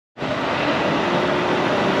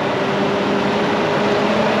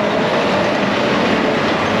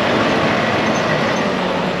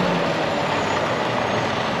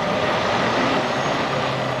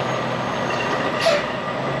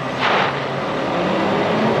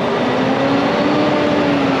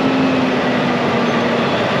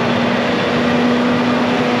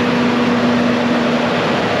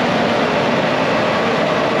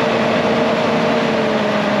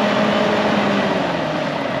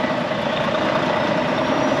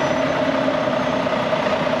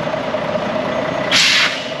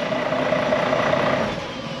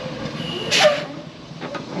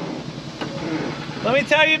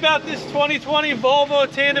tell you about this 2020 Volvo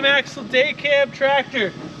Tandem Axle Day Cab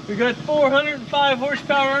Tractor. We got 405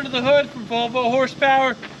 horsepower under the hood from Volvo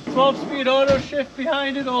Horsepower, 12-speed auto shift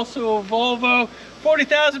behind it, also a Volvo.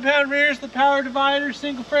 40,000 pound rears, the power divider,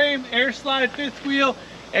 single frame, air slide fifth wheel,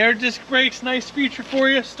 air disc brakes, nice feature for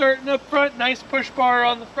you. Starting up front, nice push bar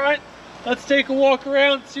on the front. Let's take a walk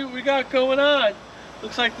around and see what we got going on.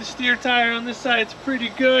 Looks like the steer tire on this side is pretty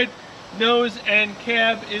good. Nose and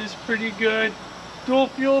cab is pretty good. Dual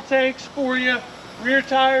fuel tanks for you. Rear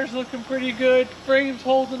tires looking pretty good. Frames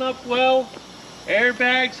holding up well.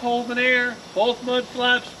 Airbags holding air. Both mud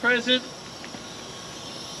flaps present.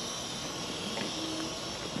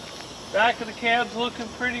 Back of the cab's looking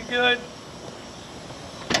pretty good.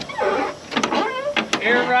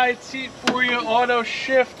 Air ride seat for you. Auto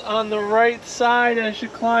shift on the right side as you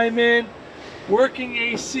climb in. Working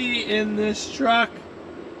AC in this truck.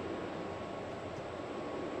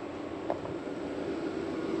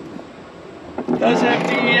 Does have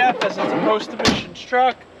DEF as it's a post-emissions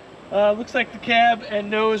truck. Looks like the cab and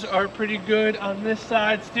nose are pretty good on this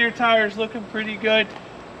side. Steer tires looking pretty good.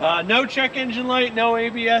 No check engine light, no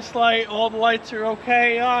ABS light. All the lights are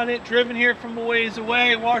okay on it. Driven here from a ways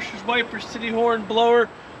away. Washers, wipers, city horn, blower,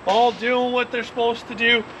 all doing what they're supposed to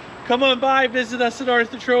do. Come on by, visit us at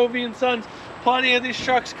Arthur Trovei & Sons. Plenty of these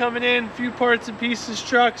trucks coming in, few parts and pieces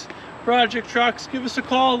trucks, project trucks. Give us a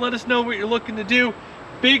call, let us know what you're looking to do.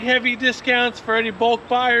 Big heavy discounts for any bulk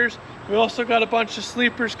buyers. We also got a bunch of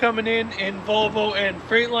sleepers coming in Volvo and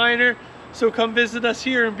Freightliner. So come visit us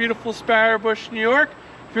here in beautiful Sparrow Bush, New York.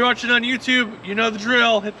 If you're watching on YouTube, you know the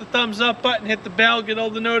drill. Hit the thumbs up button, hit the bell, get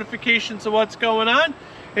all the notifications of what's going on.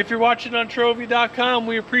 If you're watching on Trovei.com,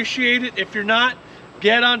 we appreciate it. If you're not,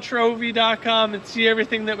 get on Trovei.com and see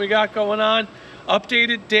everything that we got going on.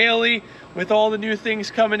 Updated daily with all the new things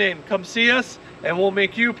coming in. Come see us, and we'll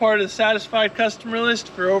make you part of the satisfied customer list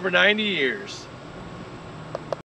for over 90 years.